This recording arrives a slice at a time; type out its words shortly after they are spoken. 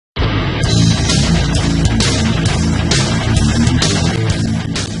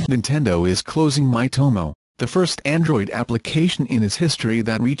Nintendo is closing Miitomo, the first Android application in its history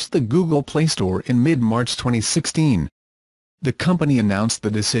that reached the Google Play Store in mid-March 2016. The company announced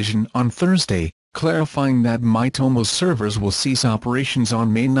the decision on Thursday, clarifying that Miitomo's servers will cease operations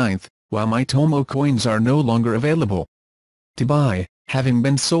on May 9, while Miitomo coins are no longer available to buy, having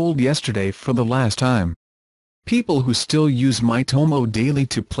been sold yesterday for the last time. People who still use Miitomo daily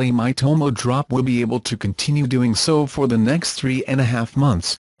to play Miitomo Drop will be able to continue doing so for the next 3.5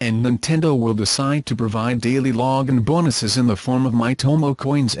 months, and Nintendo will decide to provide daily login bonuses in the form of Miitomo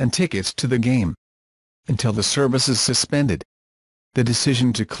coins and tickets to the game until the service is suspended. The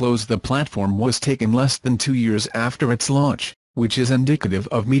decision to close the platform was taken less than 2 years after its launch, which is indicative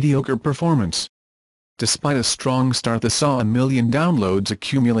of mediocre performance. Despite a strong start that saw 1 million downloads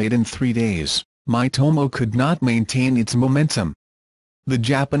accumulate in 3 days, Miitomo could not maintain its momentum. The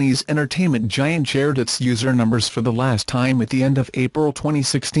Japanese entertainment giant shared its user numbers for the last time at the end of April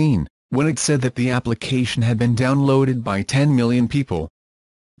 2016, when it said that the application had been downloaded by 10 million people.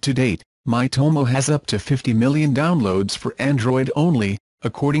 To date, Miitomo has up to 50 million downloads for Android only,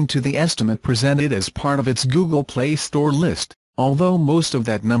 according to the estimate presented as part of its Google Play Store list, although most of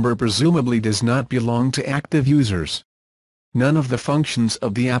that number presumably does not belong to active users. None of the functions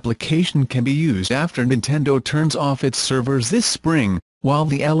of the application can be used after Nintendo turns off its servers this spring, while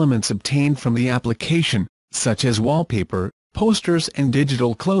the elements obtained from the application, such as wallpaper, posters and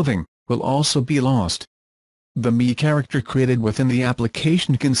digital clothing, will also be lost. The Mii character created within the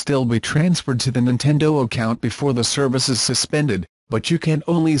application can still be transferred to the Nintendo account before the service is suspended, but you can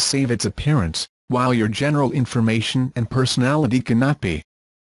only save its appearance, while your general information and personality cannot be.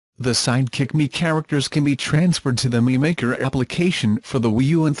 The Sidekick Mii characters can be transferred to the Mii Maker application for the Wii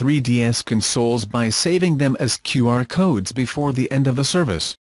U and 3DS consoles by saving them as QR codes before the end of the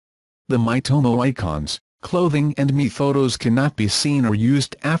service. The Miitomo icons, clothing and Miifotos cannot be seen or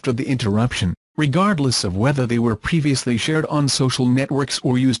used after the interruption, regardless of whether they were previously shared on social networks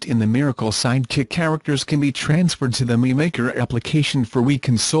or used in the Miracle Sidekick. Characters can be transferred to the Mii Maker application for Wii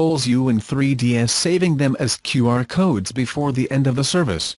consoles U and 3DS, saving them as QR codes before the end of the service.